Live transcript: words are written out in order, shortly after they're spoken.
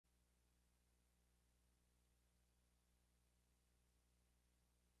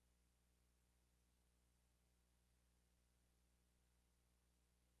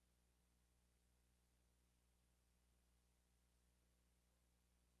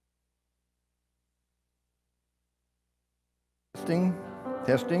Testing,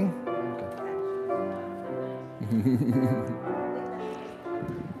 testing.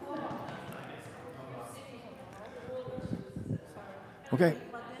 Okay,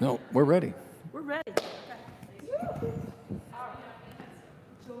 no, we're ready. We're ready.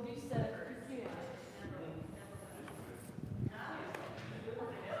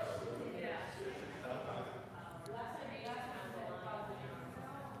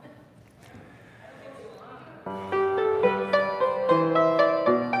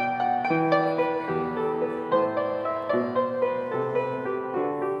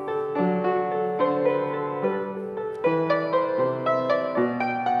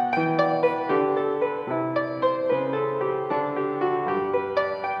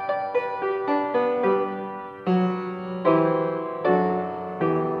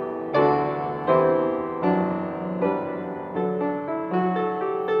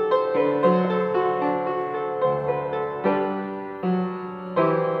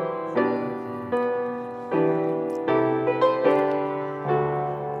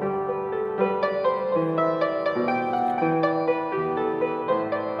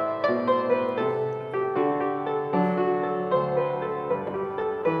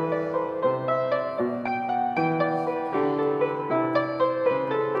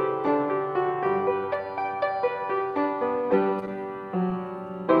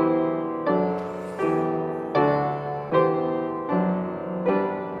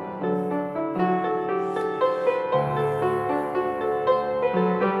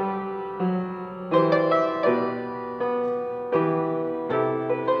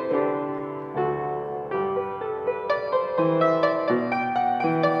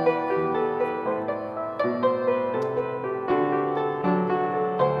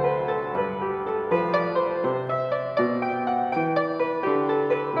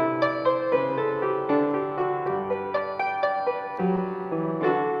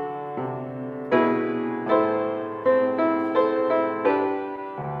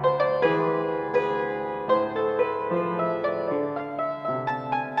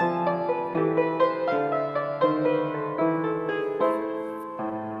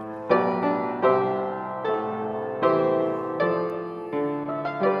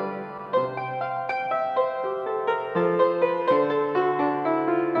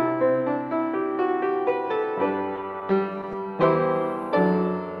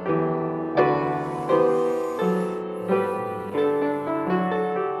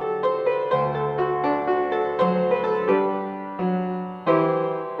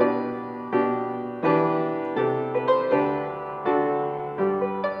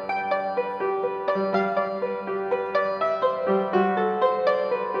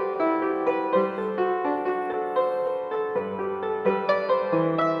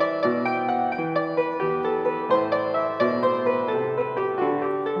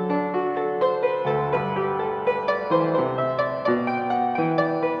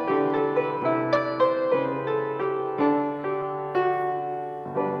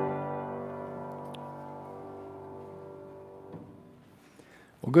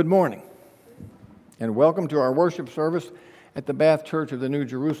 Well, good morning, and welcome to our worship service at the Bath Church of the New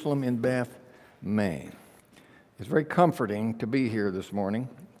Jerusalem in Bath, Maine. It's very comforting to be here this morning.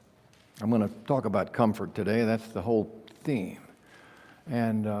 I'm going to talk about comfort today. That's the whole theme.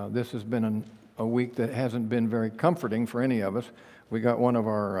 And this has been a week that hasn't been very comforting for any of us. We got one of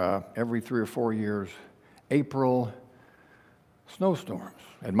our, every 3 or 4 years, April snowstorms.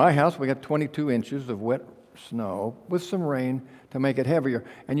 At my house, we got 22 inches of wet snow with some rain to make it heavier.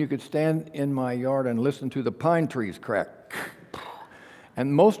 And you could stand in my yard and listen to the pine trees crack.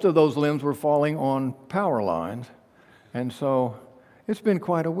 And most of those limbs were falling on power lines. And so it's been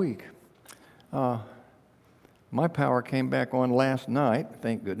quite a week. My power came back on last night,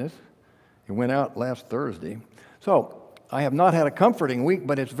 thank goodness. It went out last Thursday. So I have not had a comforting week,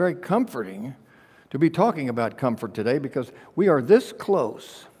 but it's very comforting to be talking about comfort today because we are this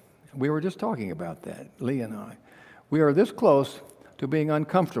close. We were just talking about that, Lee and I. We are this close to being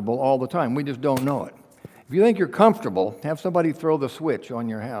uncomfortable all the time. We just don't know it. If you think you're comfortable, have somebody throw the switch on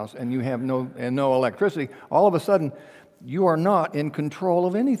your house and you have no electricity, all of a sudden you are not in control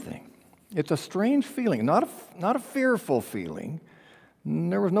of anything. It's a strange feeling, not a fearful feeling.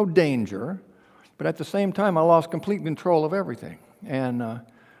 There was no danger, but at the same time I lost complete control of everything. And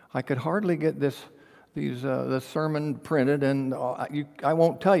I could hardly get this sermon printed, and I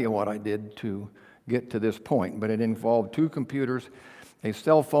won't tell you what I did to get to this point, but it involved 2 computers, a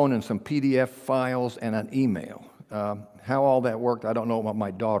cell phone, and some PDF files, and an email. How all that worked, I don't know, but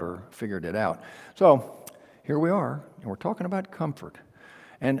my daughter figured it out. So here we are, and we're talking about comfort.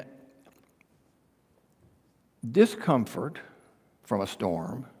 And discomfort from a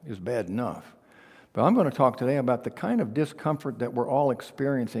storm is bad enough. But I'm going to talk today about the kind of discomfort that we're all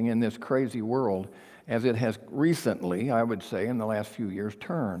experiencing in this crazy world as it has recently, I would say, in the last few years,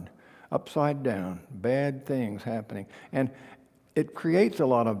 turned upside down, bad things happening. And it creates a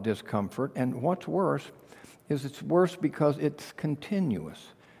lot of discomfort, and what's worse is it's worse because it's continuous.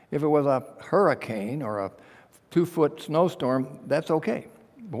 If it was a hurricane or a 2-foot snowstorm, that's okay.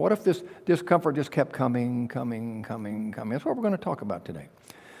 But what if this discomfort just kept coming? That's what we're going to talk about today.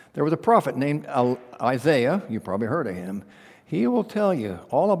 There was a prophet named Isaiah. You probably heard of him. He will tell you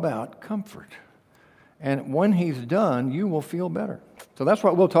all about comfort. And when he's done, you will feel better. So that's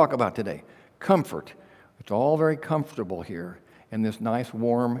what we'll talk about today, comfort. It's all very comfortable here in this nice,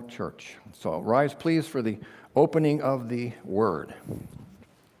 warm church. So rise, please, for the opening of the Word.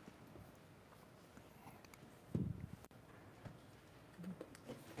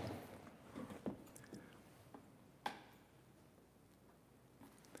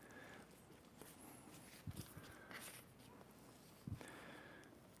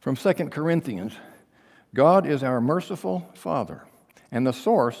 From 2 Corinthians, God is our merciful Father and the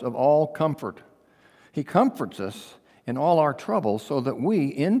source of all comfort. He comforts us in all our troubles so that we,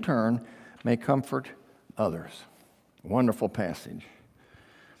 in turn, may comfort others. Wonderful passage.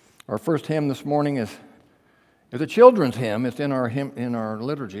 Our first hymn this morning is a children's hymn. It's in our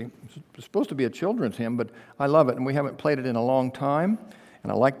liturgy. It's supposed to be a children's hymn, but I love it, and we haven't played it in a long time.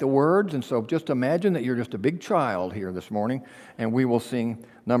 And I like the words, and so just imagine that you're just a big child here this morning, and we will sing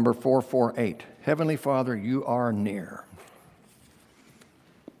number 448, Heavenly Father, You Are Near.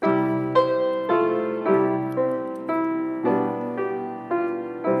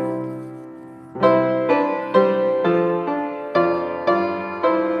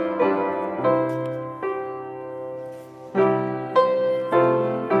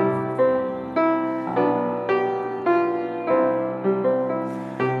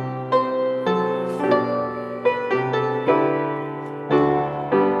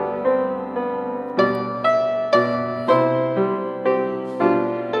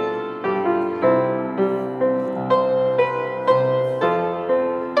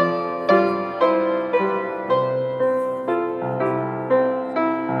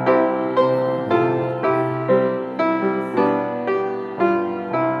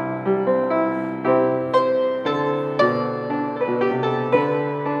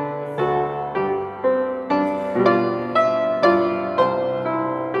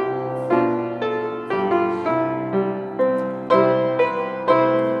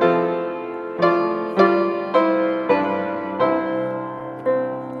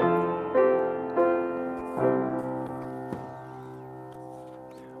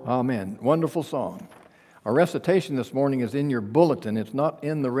 Amen. Wonderful song. Our recitation this morning is in your bulletin. It's not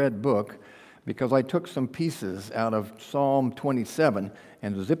in the red book because I took some pieces out of Psalm 27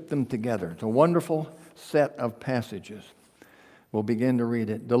 and zipped them together. It's a wonderful set of passages. We'll begin to read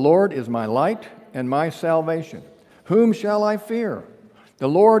it. The Lord is my light and my salvation. Whom shall I fear? The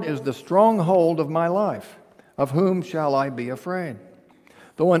Lord is the stronghold of my life. Of whom shall I be afraid?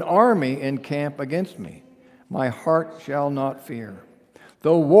 Though an army encamp against me, my heart shall not fear.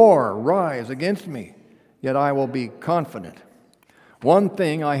 Though war rise against me, yet I will be confident. One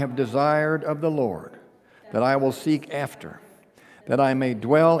thing I have desired of the Lord, that I will seek after, that I may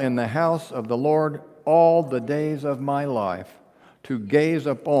dwell in the house of the Lord all the days of my life, to gaze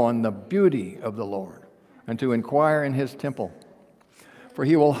upon the beauty of the Lord, and to inquire in his temple. For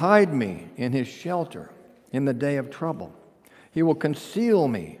he will hide me in his shelter in the day of trouble. He will conceal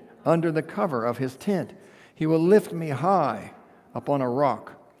me under the cover of his tent. He will lift me high upon a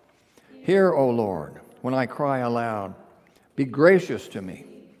rock. Hear, O Lord, when I cry aloud. Be gracious to me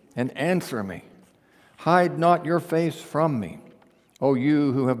and answer me. Hide not your face from me, O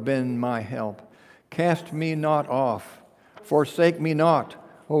you who have been my help. Cast me not off. Forsake me not,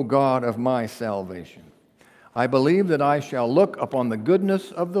 O God of my salvation. I believe that I shall look upon the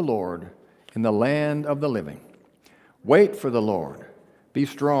goodness of the Lord in the land of the living. Wait for the Lord. Be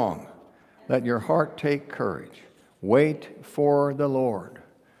strong. Let your heart take courage. Wait for the Lord.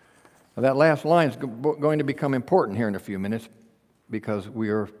 Now, that last line is going to become important here in a few minutes because we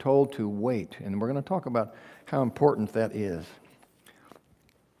are told to wait, and we're going to talk about how important that is.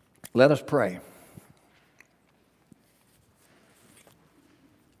 Let us pray.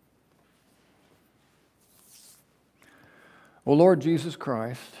 O Lord Jesus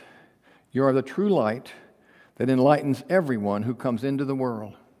Christ, you are the true light that enlightens everyone who comes into the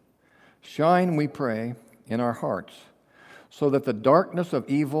world. Shine, we pray, in our hearts, so that the darkness of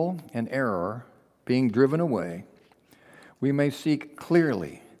evil and error being driven away, we may seek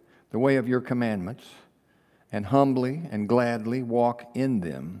clearly the way of your commandments and humbly and gladly walk in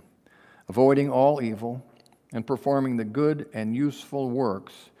them, avoiding all evil and performing the good and useful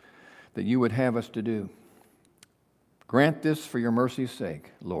works that you would have us to do. Grant this for your mercy's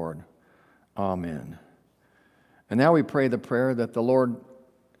sake, Lord. Amen. And now we pray the prayer that the Lord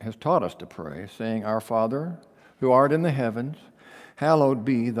has taught us to pray, saying, Our Father, who art in the heavens, hallowed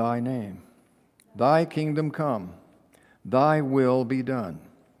be thy name. Thy kingdom come, thy will be done,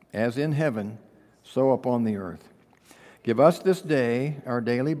 as in heaven, so upon the earth. Give us this day our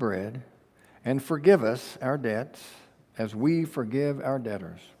daily bread, and forgive us our debts, as we forgive our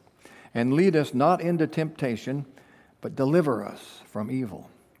debtors. And lead us not into temptation, but deliver us from evil.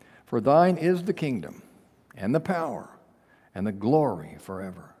 For thine is the kingdom, and the power, and the glory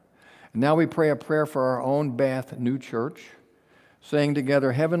forever. And now we pray a prayer for our own Bath New Church, saying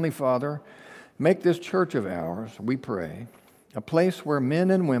together, Heavenly Father, make this church of ours, we pray, a place where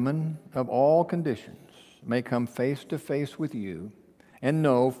men and women of all conditions may come face to face with you and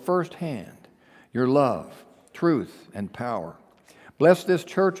know firsthand your love, truth, and power. Bless this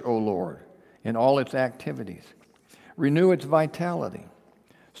church, O Lord, in all its activities. Renew its vitality.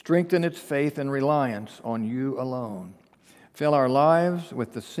 Strengthen its faith and reliance on you alone. Fill our lives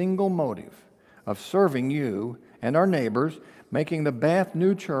with the single motive of serving you and our neighbors, making the Bath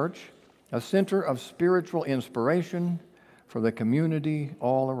New Church a center of spiritual inspiration for the community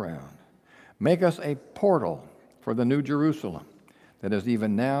all around. Make us a portal for the New Jerusalem that is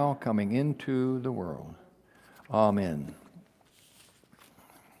even now coming into the world. Amen.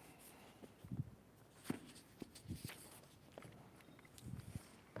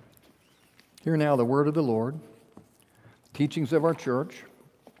 Hear now the word of the Lord, teachings of our church,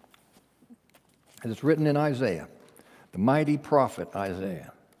 as it's written in Isaiah, the mighty prophet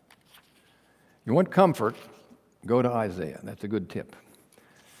Isaiah. You want comfort, go to Isaiah. That's a good tip.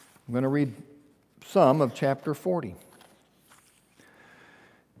 I'm going to read some of chapter 40.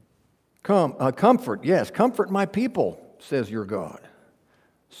 Comfort, yes, comfort my people, says your God.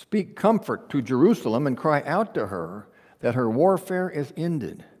 Speak comfort to Jerusalem and cry out to her that her warfare is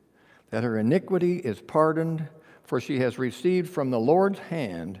ended, that her iniquity is pardoned, for she has received from the Lord's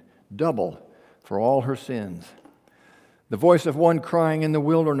hand double for all her sins. The voice of one crying in the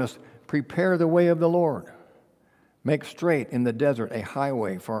wilderness, prepare the way of the Lord. Make straight in the desert a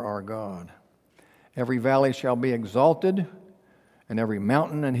highway for our God. Every valley shall be exalted, and every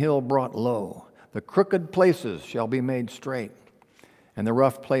mountain and hill brought low. The crooked places shall be made straight, and the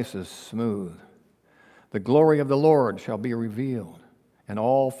rough places smooth. The glory of the Lord shall be revealed, and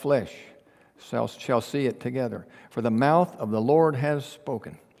all flesh shall see it together. For the mouth of the Lord has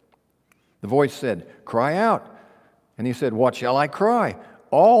spoken. The voice said, cry out. And he said, what shall I cry?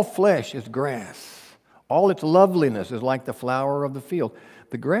 All flesh is grass. All its loveliness is like the flower of the field.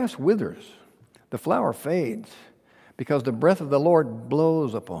 The grass withers, the flower fades, because the breath of the Lord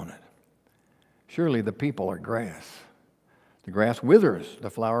blows upon it. Surely the people are grass. The grass withers, the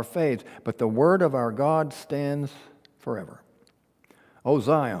flower fades, but the word of our God stands forever. O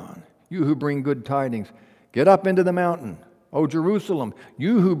Zion, you who bring good tidings, get up into the mountain. O Jerusalem,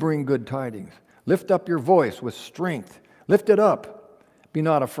 you who bring good tidings, lift up your voice with strength. Lift it up. Be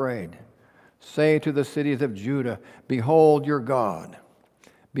not afraid. Say to the cities of Judah, behold your God.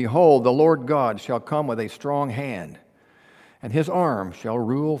 Behold, the Lord God shall come with a strong hand, and his arm shall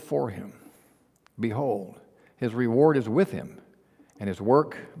rule for him. Behold, his reward is with him, and his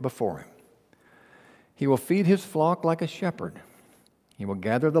work before him. He will feed his flock like a shepherd. He will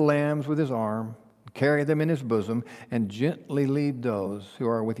gather the lambs with his arm, carry them in his bosom, and gently lead those who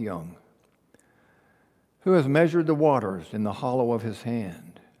are with young. Who has measured the waters in the hollow of his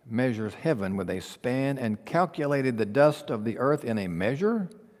hand, measures heaven with a span, and calculated the dust of the earth in a measure?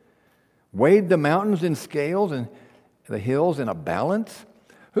 Weighed the mountains in scales and the hills in a balance?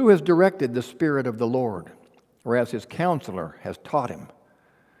 Who has directed the Spirit of the Lord, or as his counselor has taught him?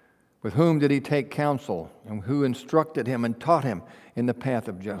 With whom did he take counsel, and who instructed him and taught him in the path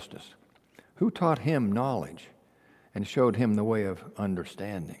of justice? Who taught him knowledge and showed him the way of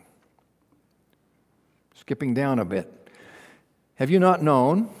understanding? Skipping down a bit. Have you not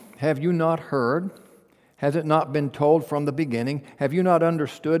known? Have you not heard? Has it not been told from the beginning? Have you not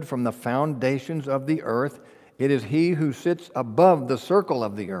understood from the foundations of the earth? It is he who sits above the circle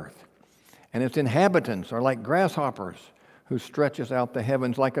of the earth, and its inhabitants are like grasshoppers, who stretches out the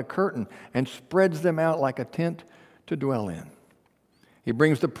heavens like a curtain and spreads them out like a tent to dwell in. He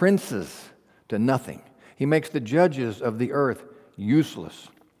brings the princes to nothing. He makes the judges of the earth useless.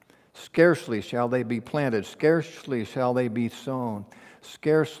 Scarcely shall they be planted, scarcely shall they be sown,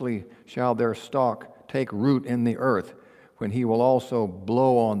 scarcely shall their stalk take root in the earth, when he will also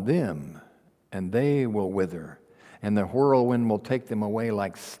blow on them, and they will wither, and the whirlwind will take them away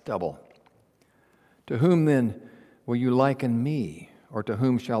like stubble. To whom then will you liken me, or to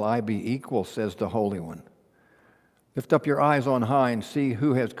whom shall I be equal, says the Holy One? Lift up your eyes on high and see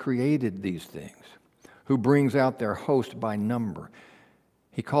who has created these things, who brings out their host by number.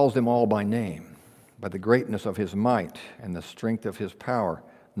 He calls them all by name. By the greatness of his might and the strength of his power,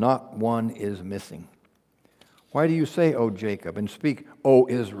 not one is missing. Why do you say, O Jacob, and speak, O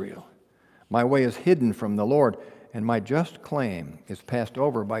Israel? My way is hidden from the Lord, and my just claim is passed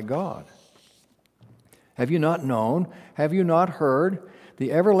over by God. Have you not known? Have you not heard?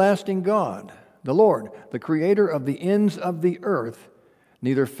 The everlasting God, the Lord, the creator of the ends of the earth,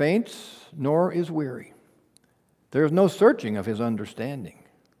 neither faints nor is weary. There is no searching of his understanding.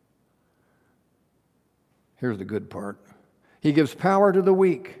 Here's the good part. He gives power to the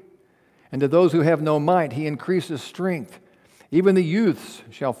weak, and to those who have no might he increases strength. Even the youths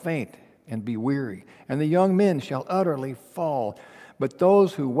shall faint and be weary, and the young men shall utterly fall. But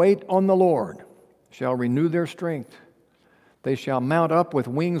those who wait on the Lord shall renew their strength. They shall mount up with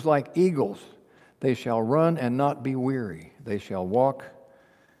wings like eagles. They shall run and not be weary. They shall walk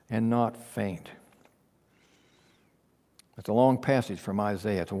and not faint. It's a long passage from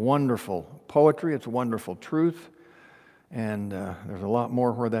Isaiah. It's wonderful poetry. It's wonderful truth. And there's a lot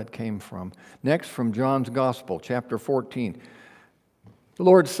more where that came from. Next, from John's Gospel, chapter 14. The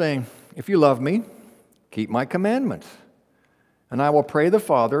Lord's saying, if you love me, keep my commandments. And I will pray the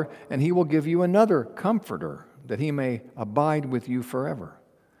Father, and he will give you another comforter, that he may abide with you forever.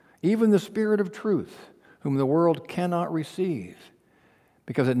 Even the Spirit of truth, whom the world cannot receive,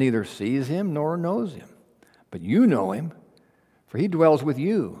 because it neither sees him nor knows him. But you know him, for he dwells with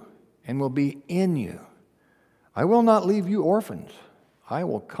you and will be in you. I will not leave you orphans. I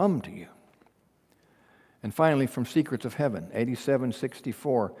will come to you. And finally, from Secrets of Heaven,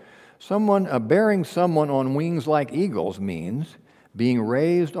 87:64, bearing someone on wings like eagles means being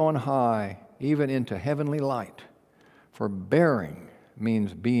raised on high, even into heavenly light. For bearing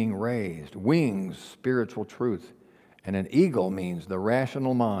means being raised, wings, spiritual truth, and an eagle means the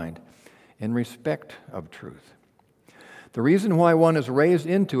rational mind in respect of truth. The reason why one is raised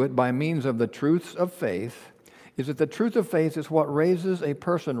into it by means of the truths of faith is that the truth of faith is what raises a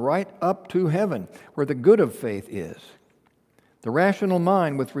person right up to heaven, where the good of faith is. The rational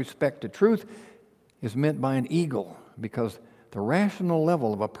mind with respect to truth is meant by an eagle, because the rational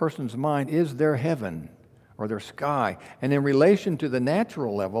level of a person's mind is their heaven or their sky, and in relation to the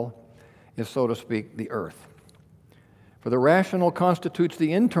natural level is, so to speak, the earth. For the rational constitutes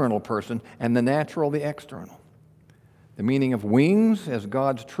the internal person and the natural the external. The meaning of wings as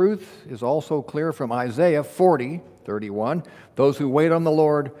God's truth is also clear from Isaiah 40:31. Those who wait on the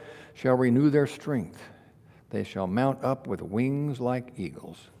Lord shall renew their strength. They shall mount up with wings like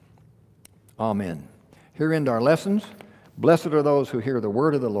eagles. Amen. Here end our lessons. Blessed are those who hear the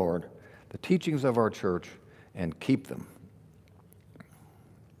word of the Lord, the teachings of our church, and keep them.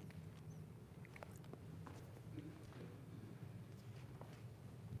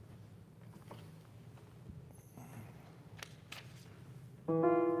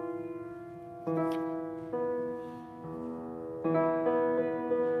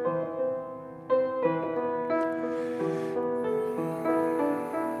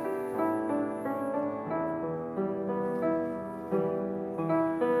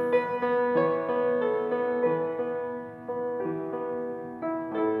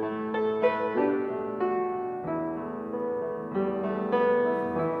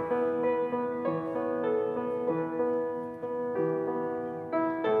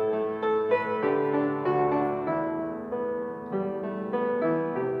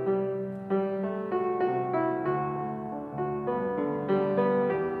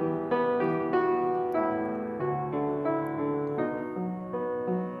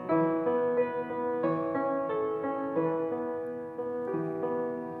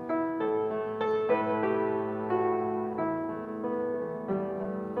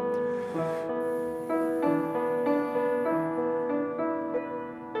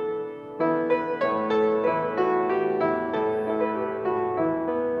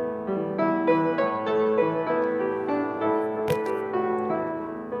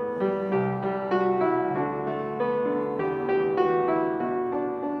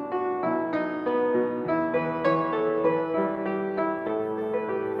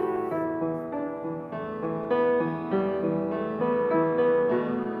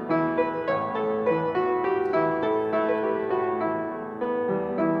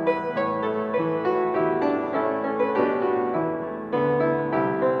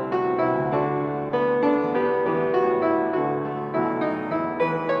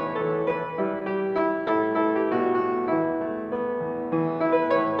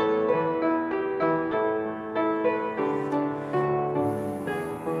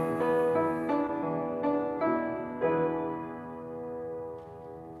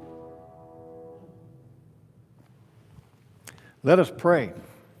 Let us pray.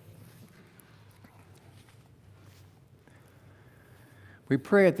 We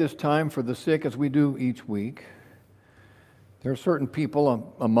pray at this time for the sick as we do each week. There are certain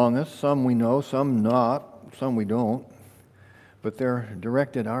people among us, some we know, some not, some we don't, but they're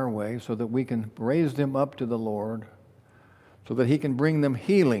directed our way so that we can raise them up to the Lord, so that He can bring them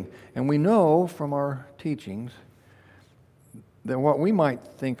healing. And we know from our teachings that what we might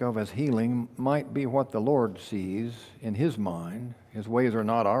think of as healing might be what the Lord sees in His mind. His ways are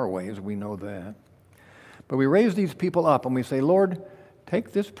not our ways, we know that. But we raise these people up and we say, Lord,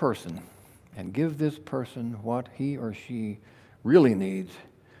 take this person and give this person what he or she really needs,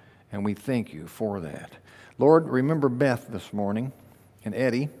 and we thank you for that. Lord, remember Beth this morning and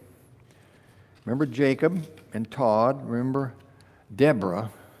Eddie. Remember Jacob and Todd. Remember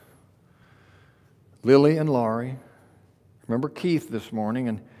Deborah, Lily and Laurie. Remember Keith this morning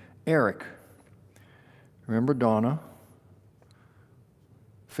and Eric. Remember Donna,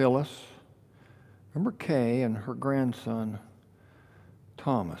 Phyllis. Remember Kay and her grandson,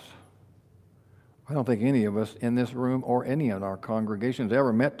 Thomas. I don't think any of us in this room or any of our congregations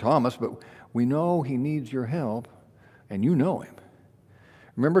ever met Thomas, but we know he needs your help, and you know him.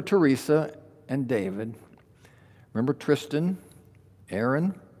 Remember Teresa and David. Remember Tristan,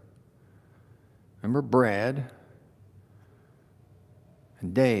 Aaron. Remember Brad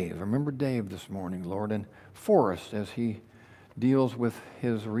and Dave. Remember Dave this morning, Lord, and Forrest as he deals with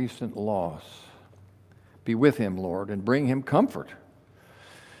his recent loss. Be with him, Lord, and bring him comfort.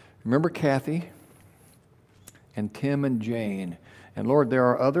 Remember Kathy and Tim and Jane. And Lord, there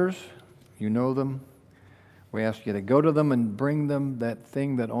are others. You know them. We ask you to go to them and bring them that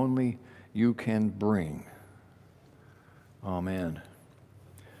thing that only you can bring. Amen.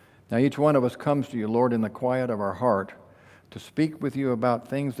 Now each one of us comes to you, Lord, in the quiet of our heart to speak with you about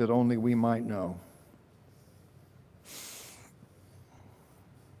things that only we might know.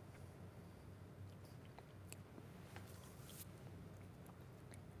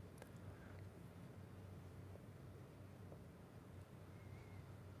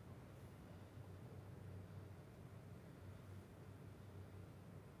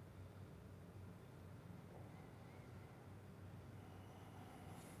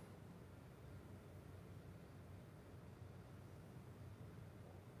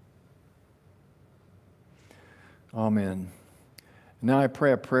 Amen. Now I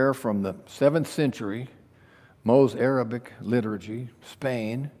pray a prayer from the 7th century Mos-Arabic liturgy,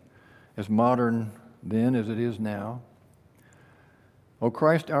 Spain, as modern then as it is now. O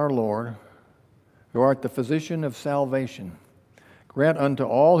Christ our Lord, who art the physician of salvation, grant unto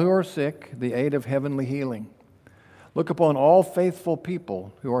all who are sick the aid of heavenly healing. Look upon all faithful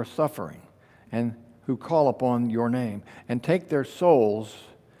people who are suffering and who call upon your name, and take their souls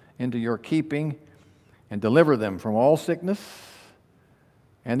into your keeping, and deliver them from all sickness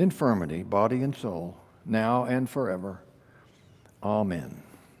and infirmity, body and soul, now and forever. Amen.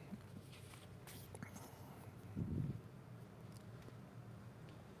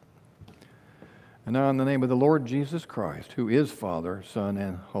 And now in the name of the Lord Jesus Christ, who is Father, Son,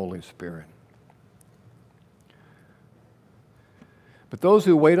 and Holy Spirit. But those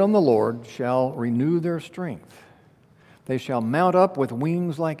who wait on the Lord shall renew their strength. They shall mount up with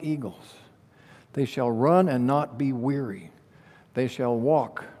wings like eagles. They shall run and not be weary. They shall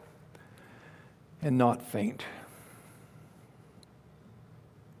walk and not faint.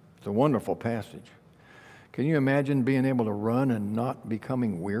 It's a wonderful passage. Can you imagine being able to run and not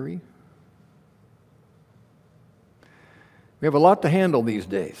becoming weary? We have a lot to handle these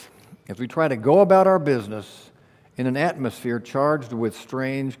days as we try to go about our business in an atmosphere charged with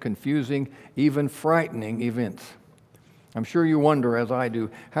strange, confusing, even frightening events. I'm sure you wonder, as I do,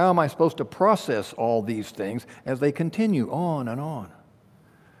 how am I supposed to process all these things as they continue on and on?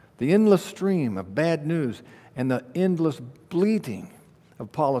 The endless stream of bad news and the endless bleating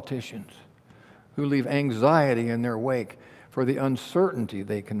of politicians who leave anxiety in their wake for the uncertainty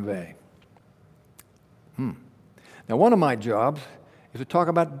they convey. Now, one of my jobs is to talk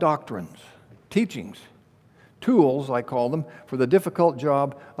about doctrines, teachings, tools, I call them, for the difficult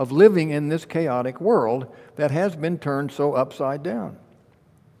job of living in this chaotic world that has been turned so upside down.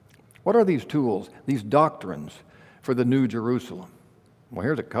 What are these tools, these doctrines for the New Jerusalem? Well,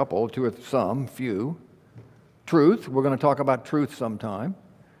 here's a couple, few. Truth, we're going to talk about truth sometime.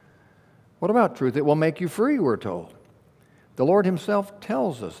 What about truth? It will make you free, we're told. The Lord Himself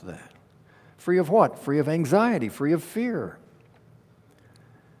tells us that. Free of what? Free of anxiety, free of fear.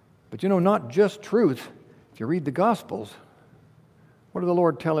 But not just truth. If you read the Gospels, what did the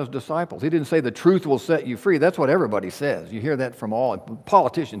Lord tell His disciples? He didn't say the truth will set you free. That's what everybody says. You hear that from all.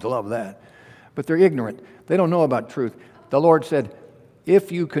 Politicians love that. But they're ignorant. They don't know about truth. The Lord said,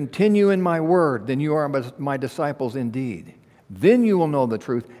 if you continue in my word, then you are my disciples indeed. Then you will know the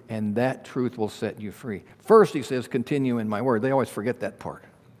truth, and that truth will set you free. First, he says, continue in my word. They always forget that part.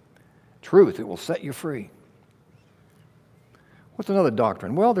 Truth, it will set you free. What's another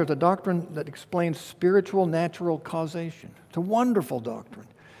doctrine? Well, there's a doctrine that explains spiritual natural causation. It's a wonderful doctrine.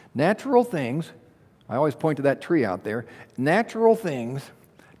 Natural things, I always point to that tree out there, natural things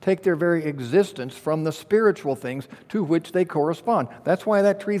take their very existence from the spiritual things to which they correspond. That's why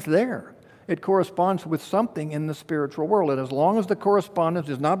that tree's there. It corresponds with something in the spiritual world, and as long as the correspondence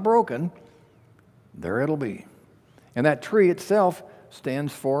is not broken, there it'll be. And that tree itself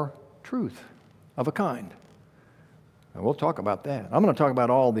stands for truth of a kind. And we'll talk about that. I'm going to talk about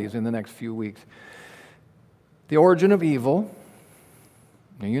all these in the next few weeks. The origin of evil.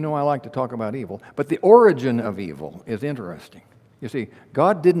 Now, you know I like to talk about evil, but the origin of evil is interesting. You see,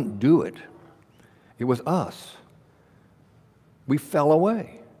 God didn't do it. It was us. We fell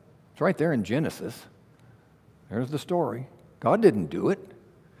away. It's right there in Genesis. There's the story. God didn't do it.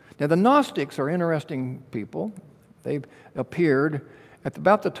 Now, the Gnostics are interesting people. They appeared at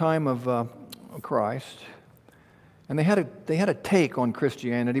about the time of Christ. And they had a take on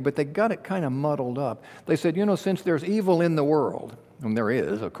Christianity, but they got it kind of muddled up. They said, since there's evil in the world, and there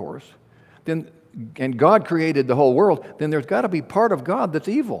is, of course, and God created the whole world, then there's got to be part of God that's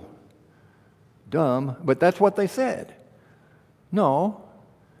evil. Dumb, but that's what they said. No.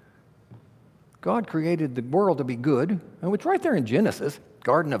 God created the world to be good, and it's right there in Genesis,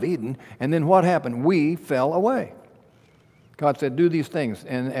 Garden of Eden, and then what happened? We fell away. God said, do these things,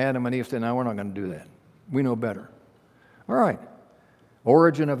 and Adam and Eve said, no, we're not going to do that. We know better. All right.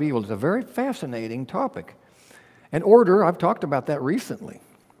 Origin of evil is a very fascinating topic. And order, I've talked about that recently.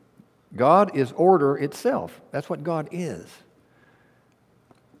 God is order itself. That's what God is.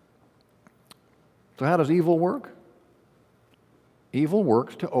 So how does evil work? Evil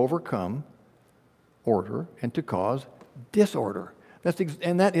works to overcome order and to cause disorder. That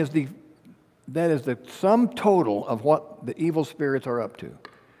is the sum total of what the evil spirits are up to.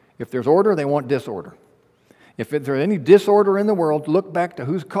 If there's order, they want disorder. If there's any disorder in the world, look back to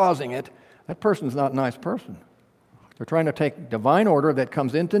who's causing it. That person's not a nice person. They're trying to take divine order that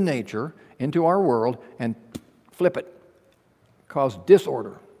comes into nature, into our world, and flip it, cause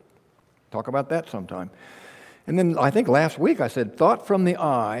disorder. Talk about that sometime. And then I think last week I said, thought from the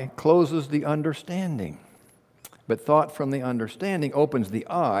eye closes the understanding. But thought from the understanding opens the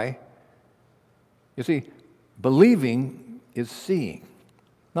eye. You see, believing is seeing.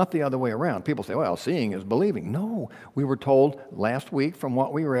 Not the other way around. People say, well, seeing is believing. No, we were told last week from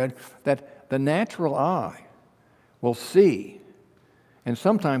what we read that the natural eye will see, and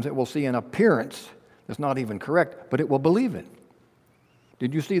sometimes it will see an appearance that's not even correct, but it will believe it.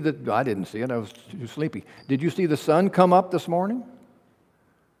 Did you see I didn't see it, I was too sleepy. Did you see the sun come up this morning?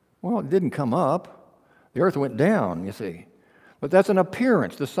 Well, it didn't come up. The earth went down, you see. But that's an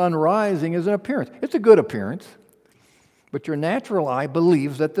appearance. The sun rising is an appearance. It's a good appearance. But your natural eye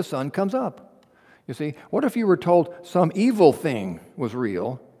believes that the sun comes up. You see, what if you were told some evil thing was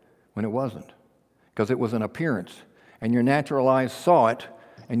real when it wasn't? Because it was an appearance, and your natural eyes saw it,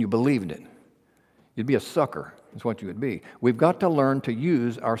 and you believed it. You'd be a sucker, is what you would be. We've got to learn to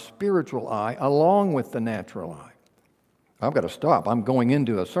use our spiritual eye along with the natural eye. I've got to stop. I'm going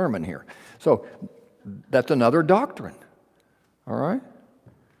into a sermon here. So that's another doctrine, all right?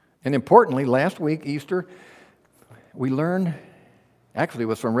 And importantly, last week, Easter, we learned, actually it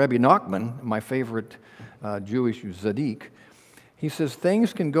was from Rabbi Nachman, my favorite Jewish tzaddik. He says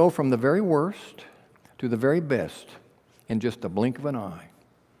things can go from the very worst to the very best in just a blink of an eye.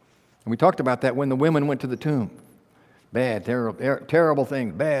 And we talked about that when the women went to the tomb. Bad, terrible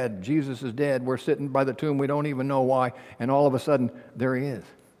things, bad, Jesus is dead, we're sitting by the tomb, we don't even know why, and all of a sudden, there he is.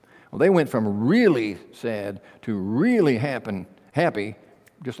 Well, they went from really sad to really happy,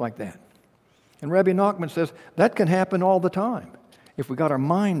 just like that. And Rabbi Nachman says that can happen all the time if we got our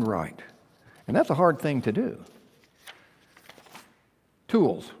mind right. And that's a hard thing to do.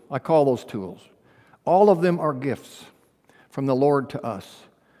 Tools, I call those tools. All of them are gifts from the Lord to us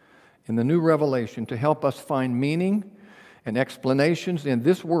in the new revelation to help us find meaning and explanations in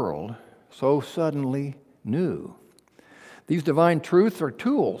this world so suddenly new. These divine truths are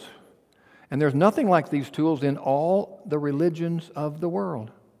tools, and there's nothing like these tools in all the religions of the world.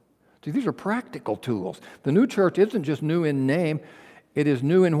 See, these are practical tools. The new church isn't just new in name, it is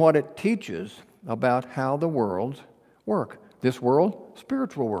new in what it teaches about how the worlds work. This world,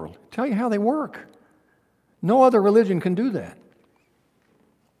 spiritual world. Tell you how they work. No other religion can do that.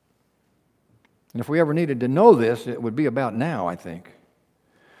 And if we ever needed to know this, it would be about now, I think.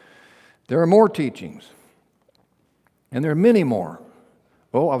 There are more teachings. And there are many more.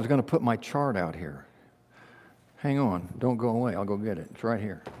 Oh, I was going to put my chart out here. Hang on. Don't go away. I'll go get it. It's right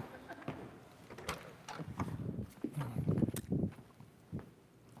here.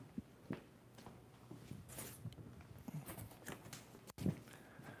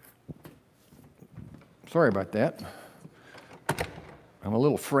 Sorry about that. I'm a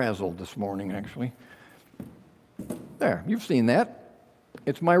little frazzled this morning, actually. There, you've seen that.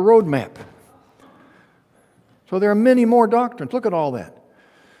 It's my roadmap. So there are many more doctrines. Look at all that.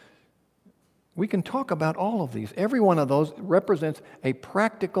 We can talk about all of these. Every one of those represents a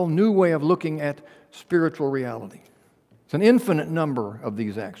practical new way of looking at spiritual reality. It's an infinite number of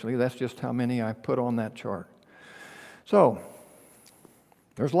these, actually. That's just how many I put on that chart. So,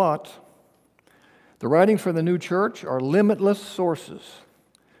 there's lots. The writings for the new church are limitless sources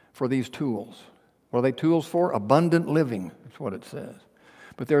for these tools. What are they tools for? Abundant living, that's what it says.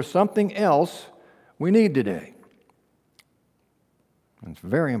 But there's something else we need today. And it's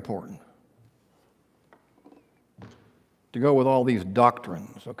very important. To go with all these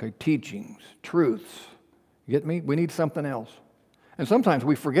doctrines, okay, teachings, truths. You get me? We need something else. And sometimes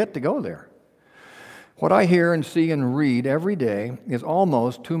we forget to go there. What I hear and see and read every day is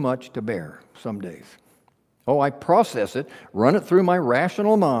almost too much to bear some days. Oh, I process it, run it through my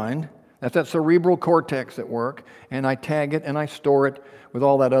rational mind. That's that cerebral cortex at work. And I tag it and I store it with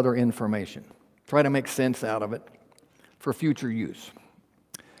all that other information. Try to make sense out of it for future use.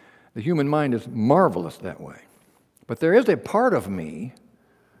 The human mind is marvelous that way. But there is a part of me,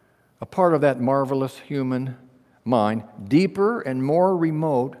 a part of that marvelous human mind, deeper and more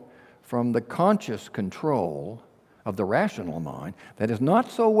remote from the conscious control of the rational mind, that is not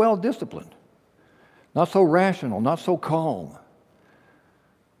so well disciplined, not so rational, not so calm.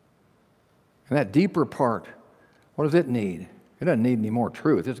 And that deeper part, what does it need? It doesn't need any more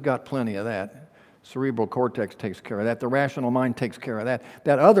truth. It's got plenty of that. Cerebral cortex takes care of that. The rational mind takes care of that.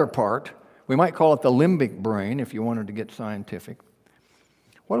 That other part, we might call it the limbic brain if you wanted to get scientific.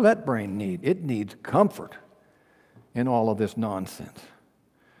 What does that brain need? It needs comfort in all of this nonsense.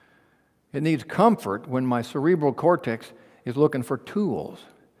 It needs comfort when my cerebral cortex is looking for tools.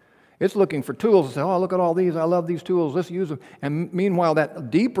 It's looking for tools to say, oh, look at all these. I love these tools. Let's use them. And meanwhile, that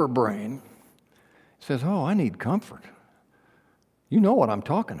deeper brain says, oh, I need comfort. You know what I'm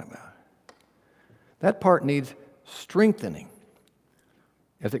talking about. That part needs strengthening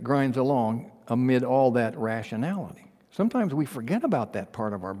as it grinds along amid all that rationality. Sometimes we forget about that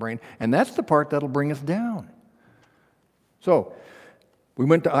part of our brain, and that's the part that'll bring us down. So, we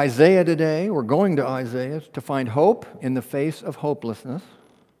went to Isaiah today. We're going to Isaiah to find hope in the face of hopelessness,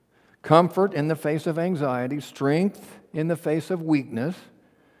 comfort in the face of anxiety, strength in the face of weakness,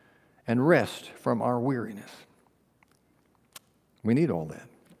 and rest from our weariness. We need all that.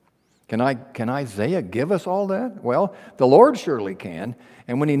 Can Isaiah give us all that? Well, the Lord surely can.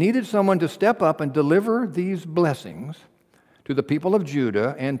 And when he needed someone to step up and deliver these blessings to the people of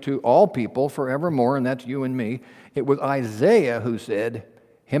Judah and to all people forevermore, and that's you and me, it was Isaiah who said,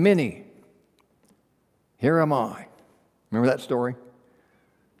 Himini, here am I. Remember that story?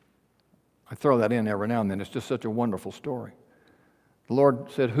 I throw that in every now and then. It's just such a wonderful story. The Lord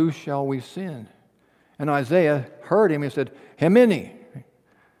said, who shall we send? And Isaiah heard him. He said, Himini,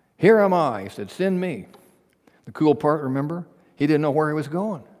 here am I. He said, send me. The cool part, remember? He didn't know where he was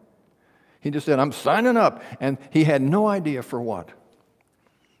going. He just said, I'm signing up. And he had no idea for what.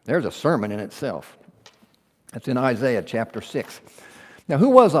 There's a sermon in itself. That's in Isaiah chapter 6. Now, who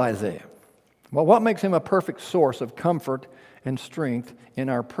was Isaiah? Well, what makes him a perfect source of comfort and strength in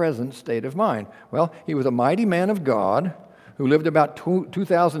our present state of mind? Well, he was a mighty man of God who lived about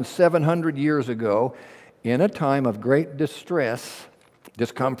 2,700 years ago in a time of great distress,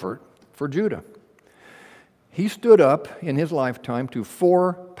 discomfort for Judah. He stood up in his lifetime to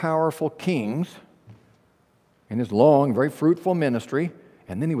 4 powerful kings in his long, very fruitful ministry,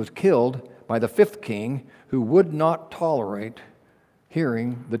 and then he was killed by the 5th king who would not tolerate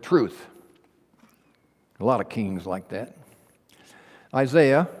hearing the truth. A lot of kings like that.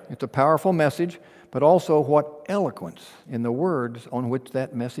 Isaiah, it's a powerful message, but also what eloquence in the words on which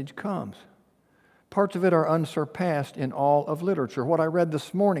that message comes. Parts of it are unsurpassed in all of literature. What I read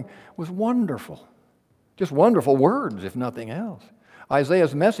this morning was wonderful. Just wonderful words, if nothing else.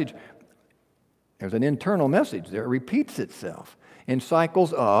 Isaiah's message, there's an internal message there. It repeats itself in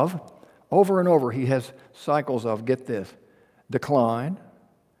cycles of, over and over, he has cycles of, get this, decline,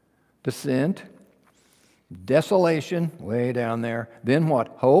 descent, desolation, way down there. Then what?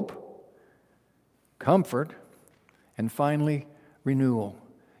 Hope, comfort, and finally renewal.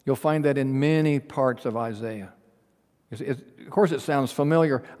 You'll find that in many parts of Isaiah. of course, it sounds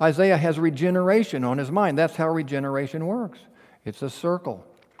familiar. Isaiah has regeneration on his mind. That's how regeneration works. It's a circle.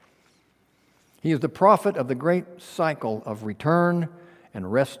 He is the prophet of the great cycle of return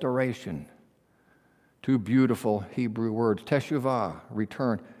and restoration. Two beautiful Hebrew words, teshuvah,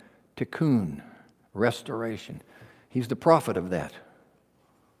 return, tikkun, restoration. He's the prophet of that.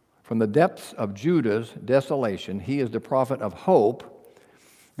 From the depths of Judah's desolation, he is the prophet of hope,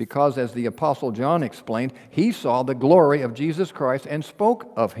 because, as the Apostle John explained, he saw the glory of Jesus Christ and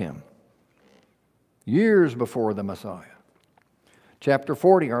spoke of him years before the Messiah. Chapter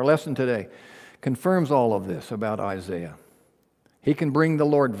 40, our lesson today, confirms all of this about Isaiah. He can bring the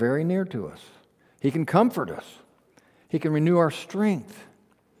Lord very near to us. He can comfort us. He can renew our strength.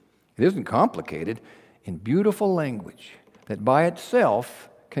 It isn't complicated, in beautiful language that by itself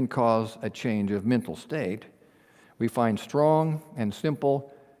can cause a change of mental state. We find strong and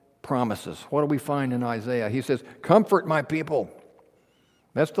simple promises. What do we find in Isaiah? He says, "Comfort my people."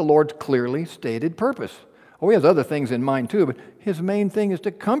 That's the Lord's clearly stated purpose. Oh, he has other things in mind too, but his main thing is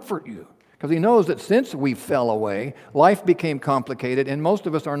to comfort you, because he knows that since we fell away, life became complicated, and most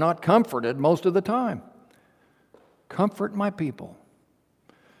of us are not comforted most of the time. Comfort my people.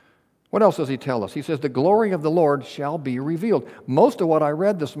 What else does he tell us? He says, the glory of the Lord shall be revealed. Most of what I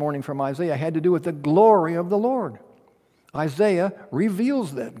read this morning from Isaiah had to do with the glory of the Lord. Isaiah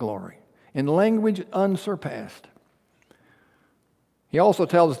reveals that glory in language unsurpassed. He also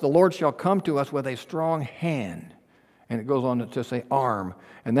tells us the Lord shall come to us with a strong hand. And it goes on to say arm,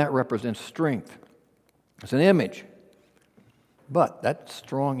 and that represents strength. It's an image. But that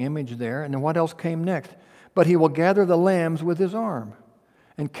strong image there, and then what else came next? But he will gather the lambs with his arm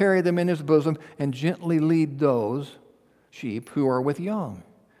and carry them in his bosom and gently lead those sheep who are with young.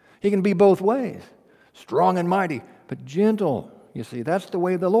 He can be both ways, strong and mighty, but gentle. You see, that's the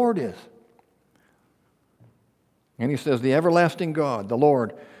way the Lord is. And he says, the everlasting God, the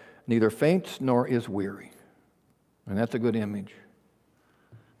Lord, neither faints nor is weary. And that's a good image.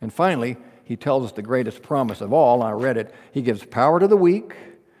 And finally, he tells us the greatest promise of all. I read it. He gives power to the weak,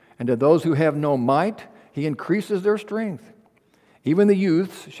 and to those who have no might, he increases their strength. Even the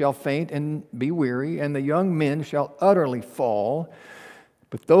youths shall faint and be weary, and the young men shall utterly fall.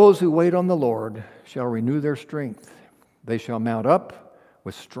 But those who wait on the Lord shall renew their strength. They shall mount up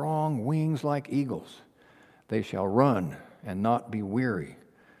with strong wings like eagles. They shall run and not be weary.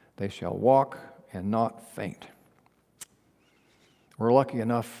 They shall walk and not faint. We're lucky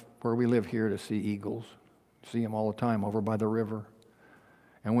enough where we live here to see eagles. See them all the time over by the river.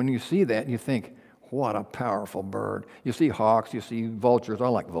 And when you see that, you think, what a powerful bird. You see hawks, you see vultures. I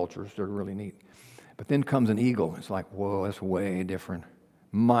like vultures. They're really neat. But then comes an eagle. It's like, whoa, that's way different.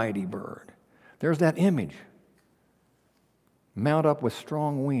 Mighty bird. There's that image. Mount up with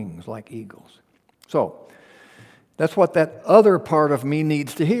strong wings like eagles. So, that's what that other part of me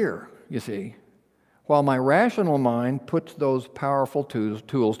needs to hear, you see, while my rational mind puts those powerful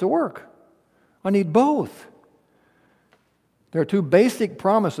tools to work. I need both. There are two basic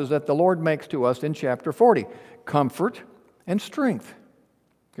promises that the Lord makes to us in chapter 40, comfort and strength.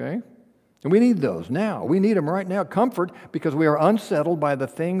 Okay? And we need those now. We need them right now. Comfort because we are unsettled by the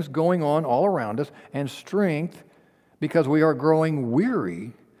things going on all around us, and strength because we are growing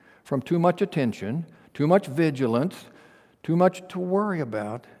weary from too much attention, too much vigilance, too much to worry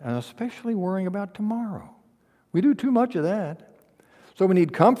about, and especially worrying about tomorrow. We do too much of that. So we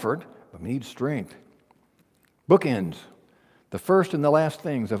need comfort, but we need strength. Bookends, the first and the last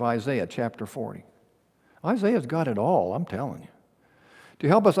things of Isaiah chapter 40. Isaiah's got it all, I'm telling you. To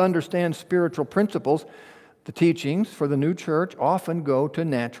help us understand spiritual principles, the teachings for the new church often go to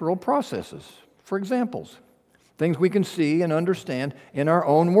natural processes. For examples, things we can see and understand in our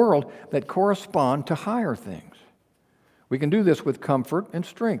own world that correspond to higher things. We can do this with comfort and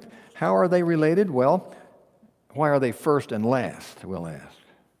strength. How are they related? Well, why are they first and last, we'll ask.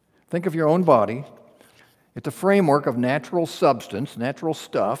 Think of your own body. It's a framework of natural substance, natural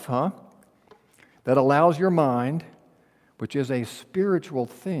stuff, that allows your mind, which is a spiritual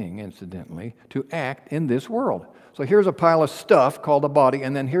thing, incidentally, to act in this world. So here's a pile of stuff called a body,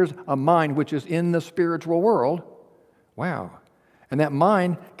 and then here's a mind which is in the spiritual world. Wow. And that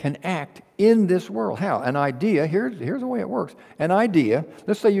mind can act in this world. How? An idea, here's the way it works. An idea,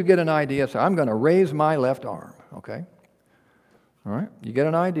 let's say you get an idea, so I'm going to raise my left arm, okay? All right? You get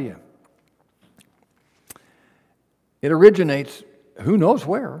an idea. It originates, who knows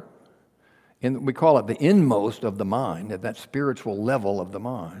where? We call it the inmost of the mind, at that spiritual level of the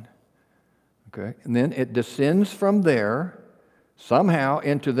mind. Okay? And then it descends from there somehow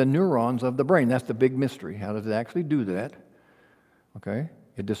into the neurons of the brain. That's the big mystery. How does it actually do that? Okay?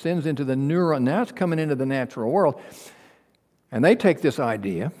 It descends into the neuron. Now it's coming into the natural world. And they take this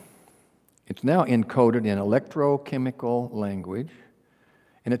idea, it's now encoded in electrochemical language,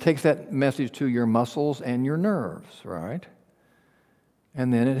 and it takes that message to your muscles and your nerves, right?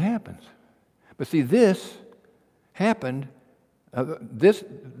 And then it happens. But see, this happened, this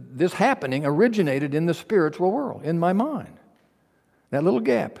happening originated in the spiritual world, in my mind. That little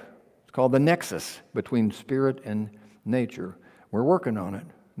gap, it's called the nexus between spirit and nature. We're working on it.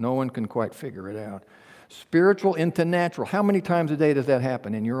 No one can quite figure it out. Spiritual into natural. How many times a day does that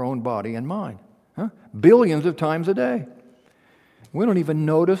happen in your own body and mind? Huh? Billions of times a day. We don't even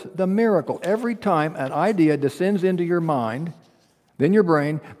notice the miracle. Every time an idea descends into your mind, then your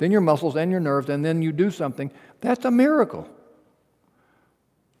brain, then your muscles and your nerves, and then you do something, that's a miracle.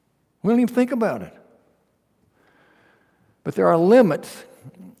 We don't even think about it. But there are limits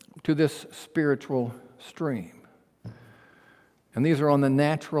to this spiritual stream. And these are on the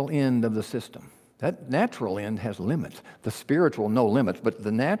natural end of the system. That natural end has limits. The spiritual, no limits, but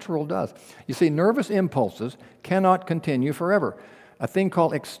the natural does. You see, nervous impulses cannot continue forever. A thing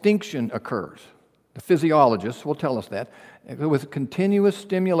called extinction occurs. The physiologists will tell us that. With continuous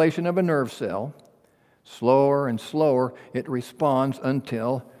stimulation of a nerve cell, slower and slower, it responds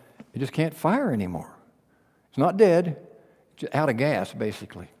until it just can't fire anymore. It's not dead, it's just out of gas,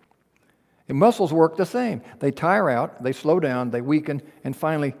 basically. And muscles work the same. They tire out, they slow down, they weaken, and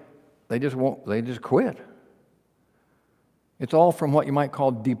finally, they just quit. It's all from what you might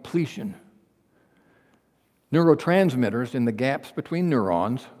call depletion. Neurotransmitters in the gaps between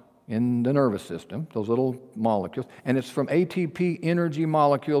neurons in the nervous system, those little molecules, and it's from ATP energy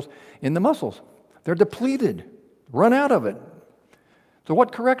molecules in the muscles. They're depleted, run out of it. So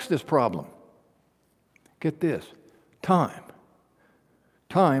what corrects this problem? Get this, time.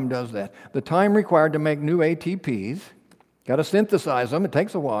 Time does that. The time required to make new ATPs, got to synthesize them, it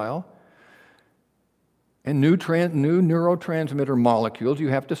takes a while. And new neurotransmitter molecules, you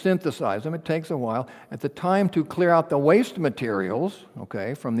have to synthesize them. It takes a while. At the time to clear out the waste materials,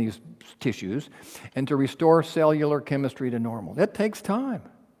 okay, from these tissues, and to restore cellular chemistry to normal. That takes time.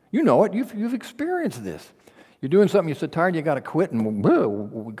 You know it. You've experienced this. You're doing something, you're so tired, you got to quit, and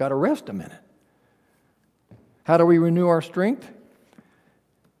we got to rest a minute. How do we renew our strength?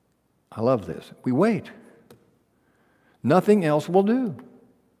 I love this. We wait. Nothing else will do.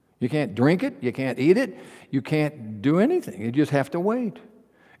 You can't drink it, you can't eat it, you can't do anything. You just have to wait.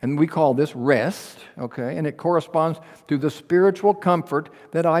 And we call this rest, okay? And it corresponds to the spiritual comfort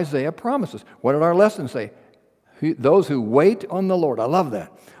that Isaiah promises. What did our lesson say? Those who wait on the Lord. I love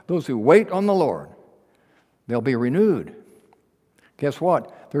that. Those who wait on the Lord, they'll be renewed. Guess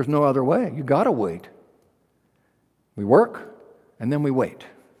what? There's no other way. You got to wait. We work, and then we wait.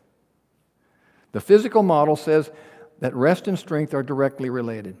 The physical model says that rest and strength are directly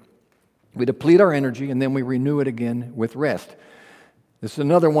related. We deplete our energy, and then we renew it again with rest. This is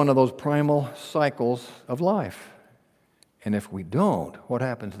another one of those primal cycles of life. And if we don't, what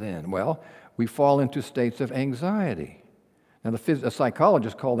happens then? Well, we fall into states of anxiety. Now, the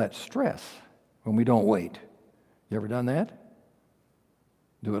psychologists call that stress when we don't wait. You ever done that?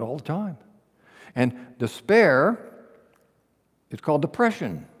 Do it all the time. And despair is called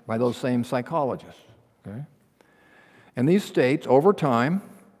depression by those same psychologists. Okay? And these states, over time,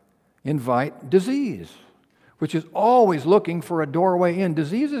 invite disease, which is always looking for a doorway in.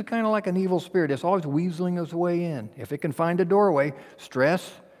 Disease is kind of like an evil spirit. It's always weaseling its way in. If it can find a doorway,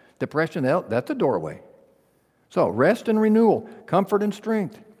 stress, depression, that's a doorway. So rest and renewal, comfort and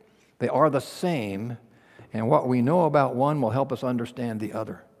strength, they are the same, and what we know about one will help us understand the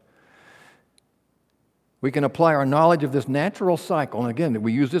other. We can apply our knowledge of this natural cycle, and again,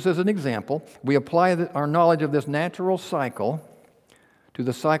 we use this as an example. We apply our knowledge of this natural cycle to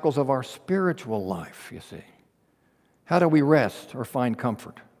the cycles of our spiritual life, you see. How do we rest or find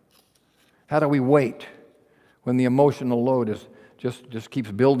comfort? How do we wait when the emotional load just keeps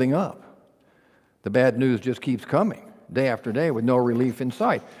building up? The bad news just keeps coming day after day with no relief in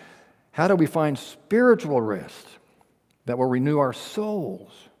sight. How do we find spiritual rest that will renew our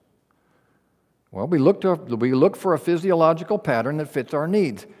souls? Well, we look for a physiological pattern that fits our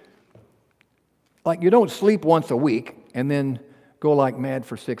needs. Like you don't sleep once a week and then go like mad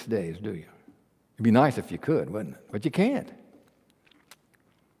for 6 days, do you? It'd be nice if you could, wouldn't it? But you can't. It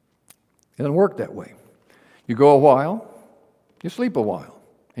doesn't work that way. You go a while, you sleep a while,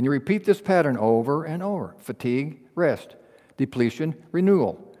 and you repeat this pattern over and over. Fatigue, rest, depletion,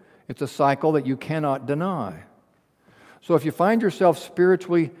 renewal. It's a cycle that you cannot deny. So if you find yourself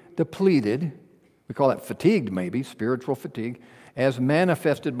spiritually depleted, we call that fatigued maybe, spiritual fatigue, as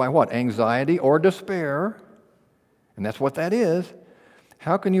manifested by what? Anxiety or despair, and that's what that is.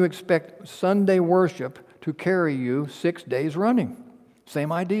 How can you expect Sunday worship to carry you 6 days running.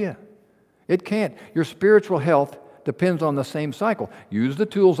 Same idea. It can't. Your spiritual health depends on the same cycle. Use the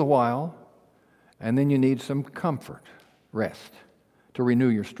tools a while, and then you need some comfort, rest, to renew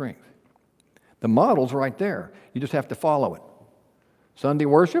your strength. The model's right there. You just have to follow it. Sunday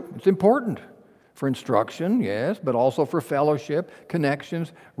worship, it's important for instruction, yes, but also for fellowship,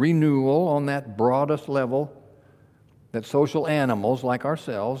 connections, renewal on that broadest level that social animals like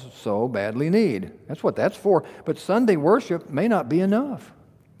ourselves so badly need. That's what that's for. But Sunday worship may not be enough.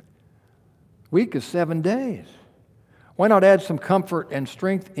 Week is 7 days. Why not add some comfort and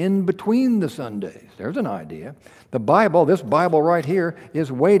strength in between the Sundays? There's an idea. The Bible, this Bible right here,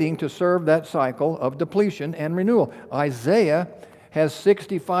 is waiting to serve that cycle of depletion and renewal. Isaiah has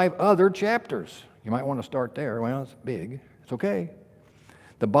 65 other chapters. You might want to start there. Well, it's big. It's okay.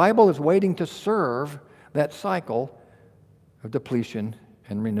 The Bible is waiting to serve that cycle of depletion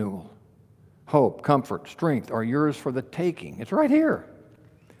and renewal. Hope, comfort, strength are yours for the taking. It's right here.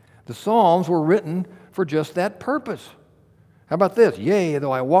 The Psalms were written for just that purpose. How about this? Yea,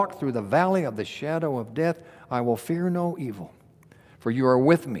 though I walk through the valley of the shadow of death, I will fear no evil. For you are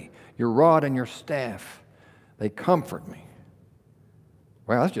with me. Your rod and your staff, they comfort me.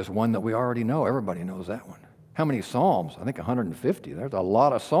 Well, that's just one that we already know. Everybody knows that one. How many Psalms? I think 150. There's a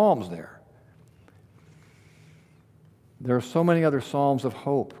lot of Psalms there. There are so many other Psalms of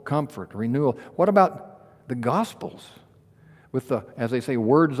hope, comfort, renewal. What about the Gospels? With the, as they say,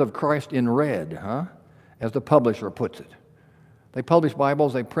 words of Christ in red, as the publisher puts it. They publish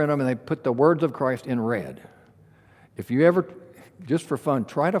Bibles, they print them, and they put the words of Christ in red. If you ever, just for fun,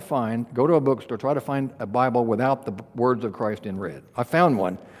 go to a bookstore, try to find a Bible without the words of Christ in red. I found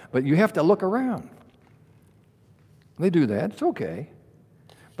one, but you have to look around. They do that, it's okay.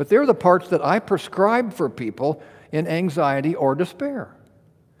 But they're the parts that I prescribe for people in anxiety or despair.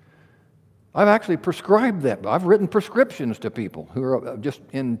 I've actually prescribed that. I've written prescriptions to people who are just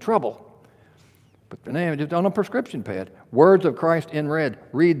in trouble. But the name just on a prescription pad. Words of Christ in red.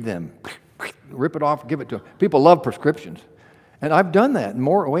 Read them. Rip it off, give it to them. People love prescriptions. And I've done that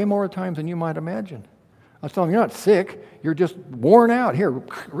way more times than you might imagine. I was telling them, you're not sick. You're just worn out. Here,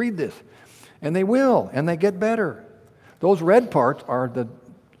 read this. And they will, and they get better. Those red parts are the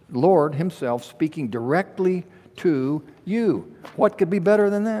Lord Himself speaking directly to you. What could be better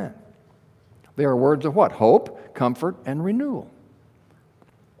than that? They are words of what? Hope, comfort, and renewal.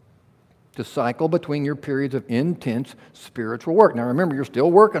 To cycle between your periods of intense spiritual work. Now remember, you're still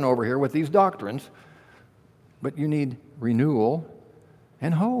working over here with these doctrines, but you need renewal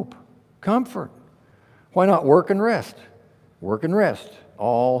and hope, comfort. Why not work and rest? Work and rest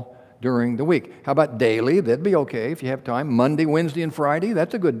all during the week. How about daily? That'd be okay if you have time. Monday, Wednesday, and Friday,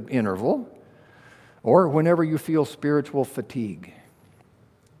 that's a good interval. Or whenever you feel spiritual fatigue.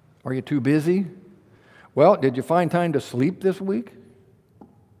 Are you too busy? Well, did you find time to sleep this week?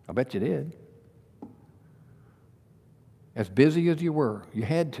 I bet you did. As busy as you were, you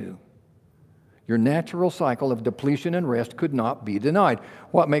had to. Your natural cycle of depletion and rest could not be denied.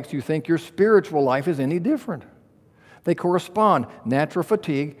 What makes you think your spiritual life is any different? They correspond. Natural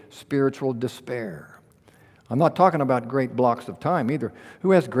fatigue, spiritual despair. I'm not talking about great blocks of time either.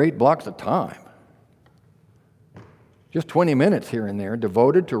 Who has great blocks of time? Just 20 minutes here and there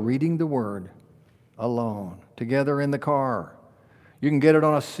devoted to reading the Word alone, together in the car. You can get it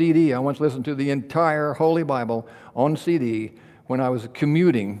on a CD. I once listened to the entire Holy Bible on CD when I was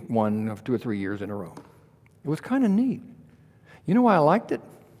commuting one of 2 or 3 years in a row. It was kind of neat. You know why I liked it?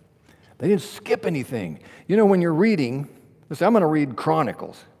 They didn't skip anything. You know, when you're reading, listen, I'm going to read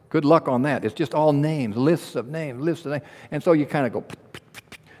Chronicles. Good luck on that. It's just all names, lists of names. And so you kind of go,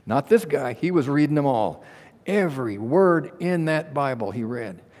 not this guy. He was reading them all. Every word in that Bible he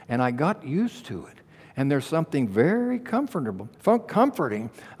read. And I got used to it. And there's something very comforting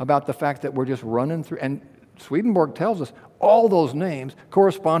about the fact that we're just running through. And Swedenborg tells us all those names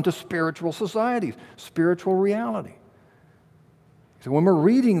correspond to spiritual societies, spiritual reality. So when we're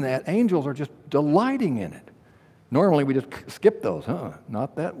reading that, angels are just delighting in it. Normally we just skip those.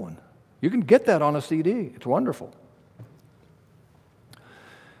 Not that one. You can get that on a CD. It's wonderful.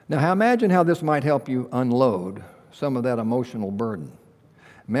 Now imagine how this might help you unload some of that emotional burden.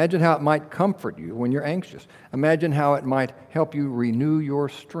 Imagine how it might comfort you when you're anxious. Imagine how it might help you renew your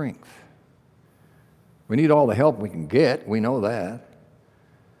strength. We need all the help we can get. We know that.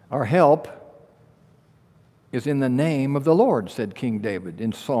 Our help is in the name of the Lord, said King David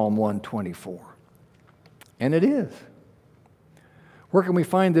in Psalm 124. And it is. Where can we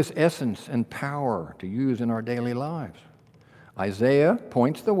find this essence and power to use in our daily lives? Isaiah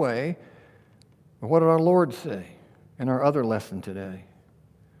points the way. But what did our Lord say in our other lesson today?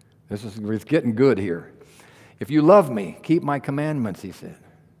 It's getting good here. If you love me, keep my commandments, he said.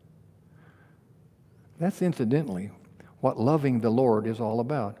 That's incidentally what loving the Lord is all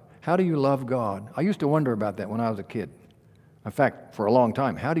about. How do you love God? I used to wonder about that when I was a kid. In fact, for a long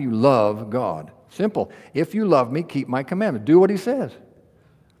time, how do you love God? Simple. If you love me, keep my commandments. Do what he says.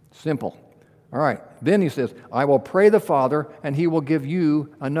 Simple. All right. Then he says, I will pray the Father, and he will give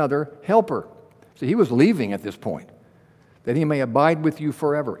you another helper. See, he was leaving at this point, that he may abide with you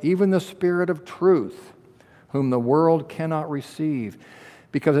forever, even the Spirit of truth, whom the world cannot receive,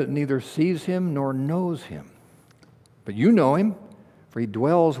 because it neither sees him nor knows him. But you know him, for he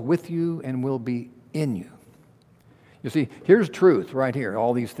dwells with you and will be in you. You see, here's truth right here,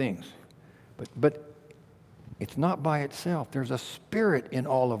 all these things. But it's not by itself. There's a spirit in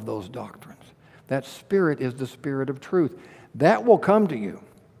all of those doctrines. That spirit is the Spirit of truth. That will come to you.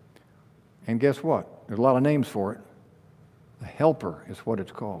 And guess what? There's a lot of names for it. The helper is what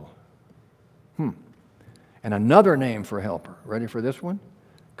it's called. And another name for helper. Ready for this one?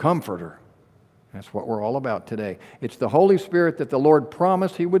 Comforter. That's what we're all about today. It's the Holy Spirit that the Lord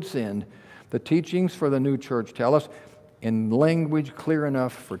promised he would send. The teachings for the new church tell us in language clear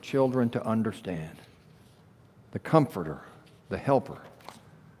enough for children to understand. The comforter, the helper.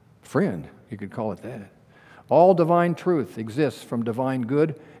 Friend, you could call it that. All divine truth exists from divine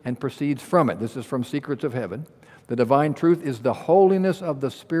good and proceeds from it. This is from Secrets of Heaven. The divine truth is the holiness of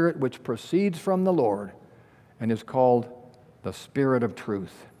the Spirit which proceeds from the Lord and is called the Spirit of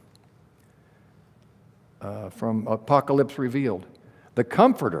truth. From Apocalypse Revealed. The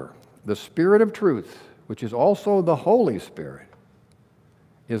Comforter, the Spirit of truth, which is also the Holy Spirit,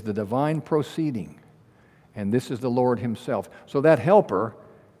 is the divine proceeding. And this is the Lord himself. So that helper,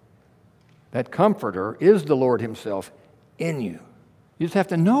 that comforter, is the Lord himself in you. You just have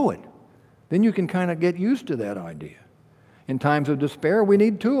to know it. Then you can kind of get used to that idea. In times of despair, we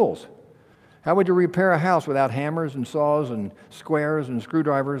need tools. How would you repair a house without hammers and saws and squares and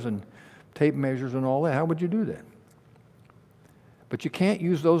screwdrivers and tape measures and all that? How would you do that? But you can't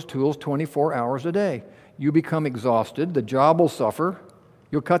use those tools 24 hours a day. You become exhausted. The job will suffer.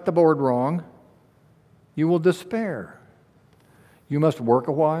 You'll cut the board wrong. You will despair. You must work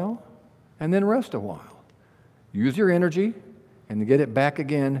a while and then rest a while. Use your energy and get it back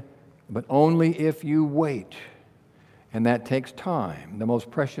again, but only if you wait. And that takes time, the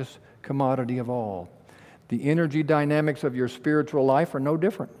most precious commodity of all. The energy dynamics of your spiritual life are no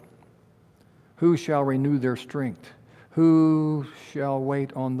different. Who shall renew their strength? Who shall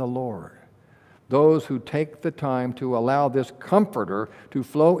wait on the Lord? Those who take the time to allow this comforter to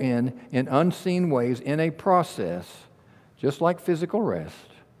flow in unseen ways in a process, just like physical rest.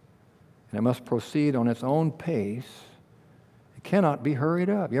 And it must proceed on its own pace. It cannot be hurried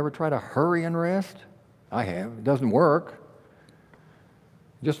up. You ever try to hurry and rest? I have. It doesn't work.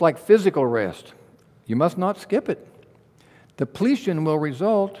 Just like physical rest, you must not skip it. Depletion will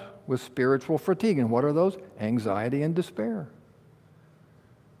result with spiritual fatigue. And what are those? Anxiety and despair.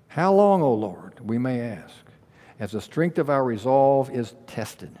 How long, O Lord, we may ask, as the strength of our resolve is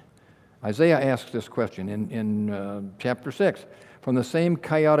tested. Isaiah asks this question in chapter 6. From the same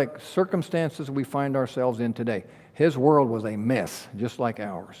chaotic circumstances we find ourselves in today. His world was a mess, just like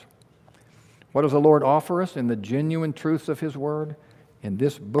ours. What does the Lord offer us in the genuine truths of His Word? In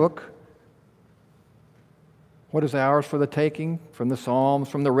this book, what is ours for the taking? From the Psalms,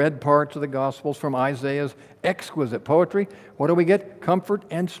 from the red parts of the Gospels, from Isaiah's exquisite poetry. What do we get? Comfort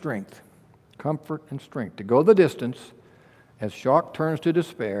and strength. Comfort and strength. To go the distance as shock turns to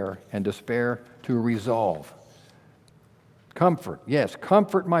despair and despair to resolve. Comfort. Yes,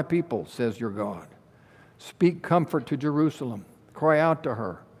 comfort my people, says your God. Speak comfort to Jerusalem. Cry out to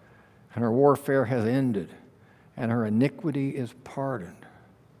her. And her warfare has ended, and her iniquity is pardoned.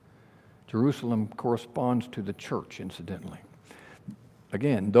 Jerusalem corresponds to the church, incidentally.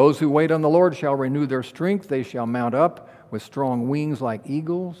 Again, those who wait on the Lord shall renew their strength. They shall mount up with strong wings like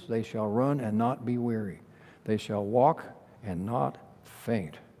eagles. They shall run and not be weary. They shall walk and not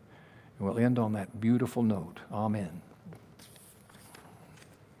faint. And we'll end on that beautiful note. Amen.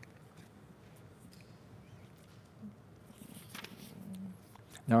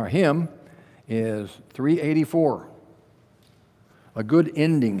 Now our hymn is 384. A good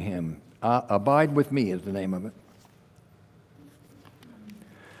ending hymn. Abide with Me is the name of it.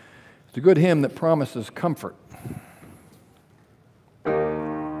 It's a good hymn that promises comfort.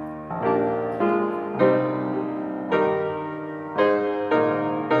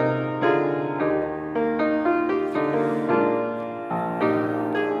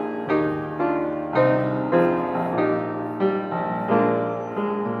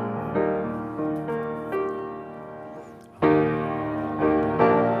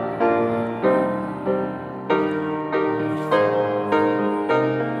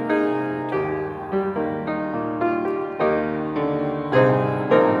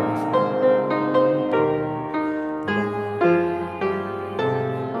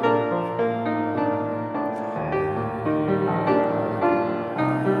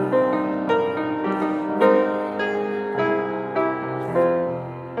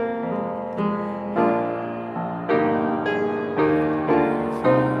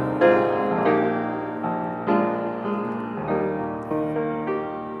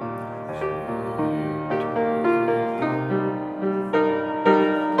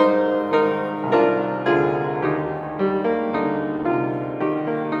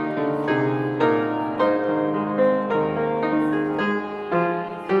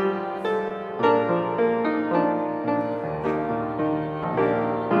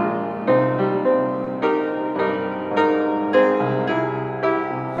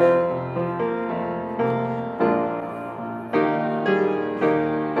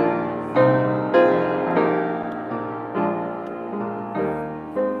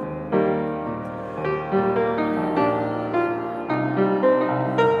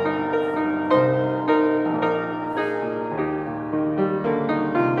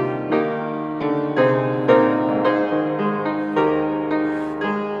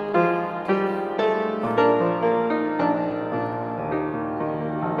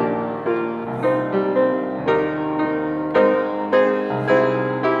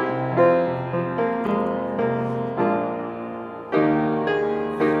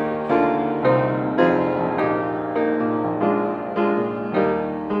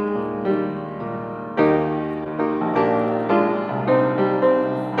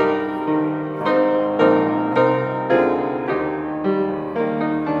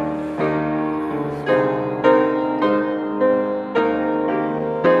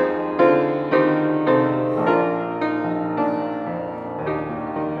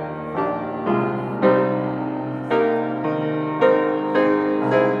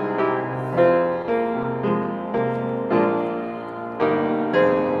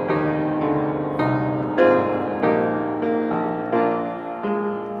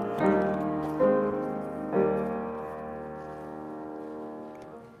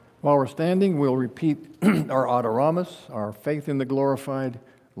 While we're standing, we'll repeat our autoramas, our faith in the glorified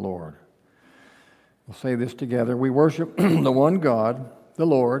Lord. We'll say this together. We worship the one God, the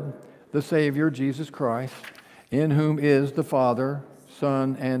Lord, the Savior, Jesus Christ, in whom is the Father,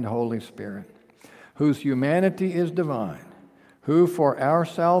 Son, and Holy Spirit, whose humanity is divine, who for our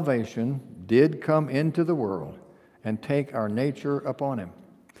salvation did come into the world and take our nature upon him.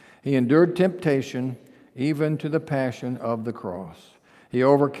 He endured temptation, even to the passion of the cross. He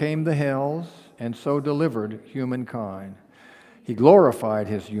overcame the hells and so delivered humankind. He glorified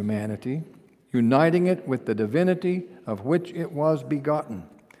his humanity, uniting it with the divinity of which it was begotten.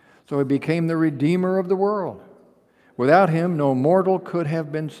 So he became the Redeemer of the world. Without him, no mortal could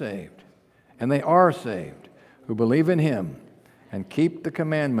have been saved. And they are saved who believe in him and keep the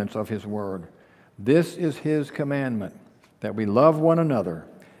commandments of his word. This is his commandment, that we love one another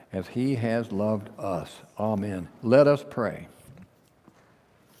as he has loved us. Amen. Let us pray.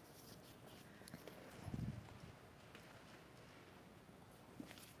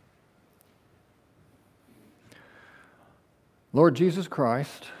 Lord Jesus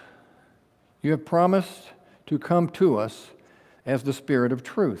Christ, you have promised to come to us as the Spirit of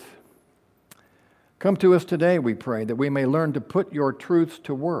truth. Come to us today, we pray, that we may learn to put your truths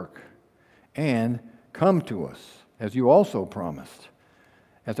to work, and come to us, as you also promised,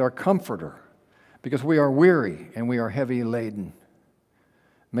 as our comforter, because we are weary and we are heavy laden.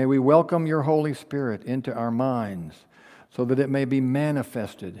 May we welcome your Holy Spirit into our minds so that it may be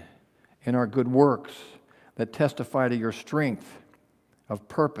manifested in our good works that testify to your strength of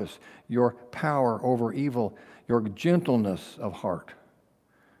purpose, your power over evil, your gentleness of heart.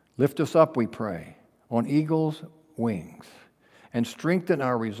 Lift us up, we pray, on eagle's wings, and strengthen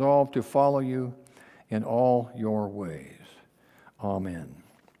our resolve to follow you in all your ways. Amen.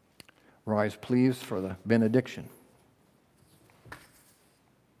 Rise, please, for the benediction.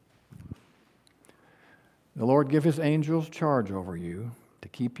 The Lord give his angels charge over you to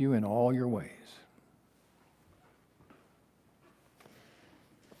keep you in all your ways.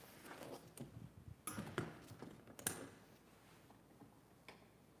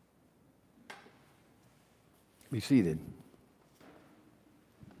 Be seated.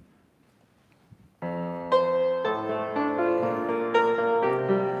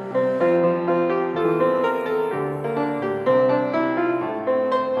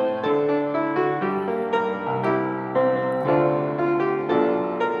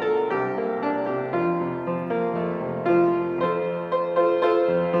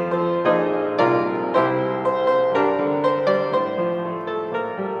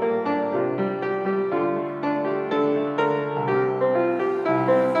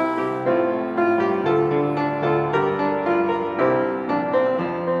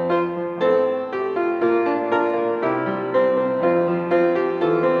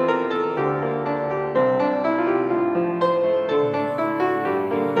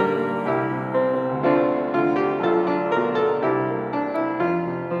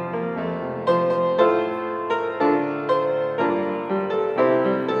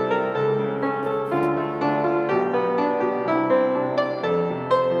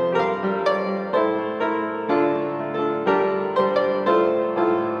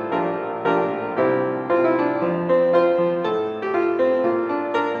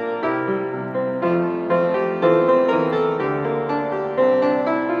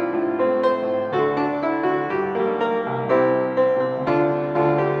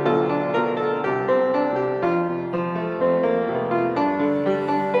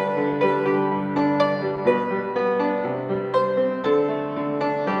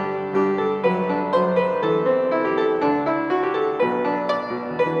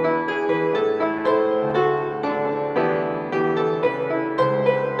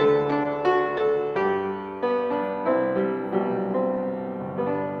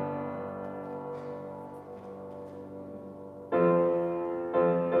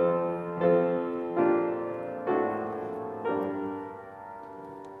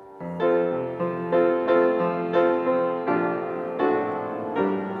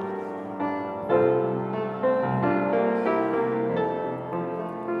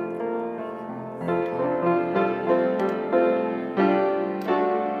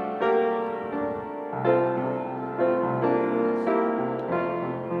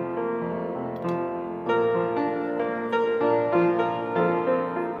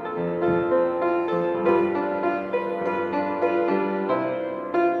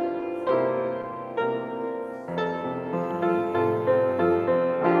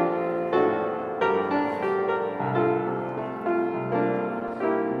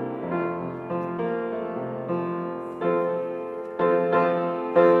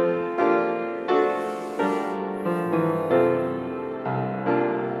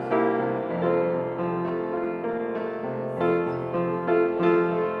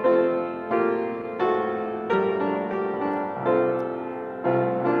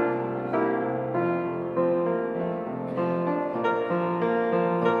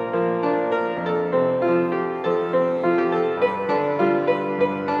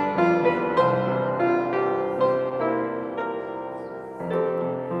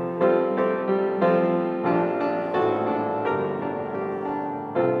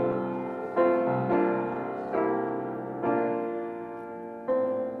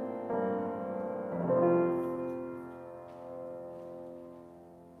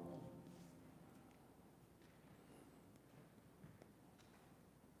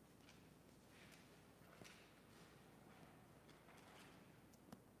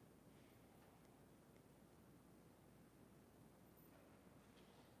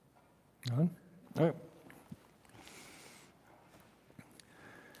 All right.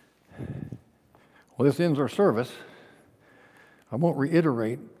 Well, this ends our service. I won't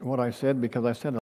reiterate what I said because I said